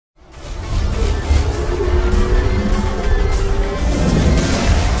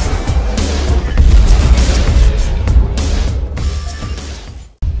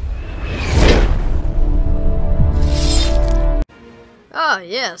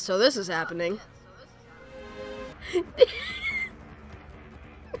yeah, so this is happening. We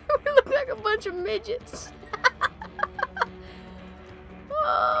look like a bunch of midgets.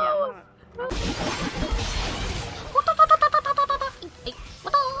 Oh.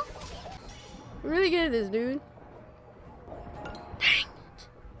 Really good at this, dude. Dang it.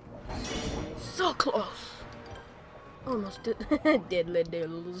 So close. Almost did. Diddly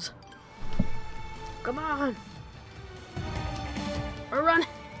diddles. Come on. We're running.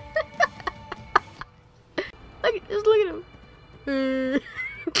 Just look at him.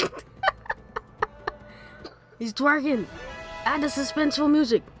 He's twerking. Add the suspenseful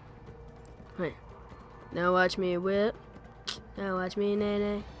music. Wait. Now watch me whip. Now watch me nay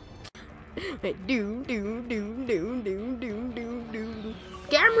nay. Hey, do.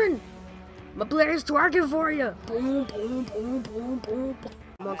 Cameron, my player's twerking for you. Boom, boom, boom, boom, boom.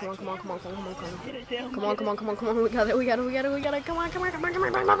 Come on. Come on. We got it. Come on.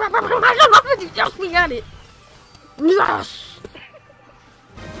 Yes, we got it. Yes.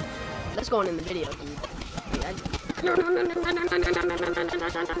 That's going in the video, dude.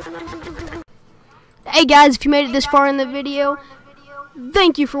 Hey guys, if you made it this far in the video,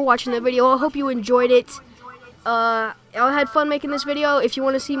 thank you for watching the video. I hope you enjoyed it. I had fun making this video. If you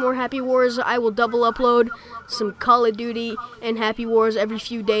want to see more Happy Wars, I will double upload some Call of Duty and Happy Wars every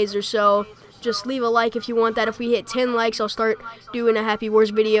few days or so. Just leave a like if you want that. If we hit 10 likes, I'll start doing a Happy Wars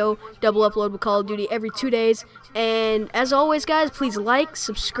video, double upload with Call of Duty every 2 days. And as always, guys, please like,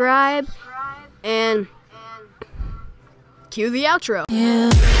 subscribe, and cue the outro. Yeah.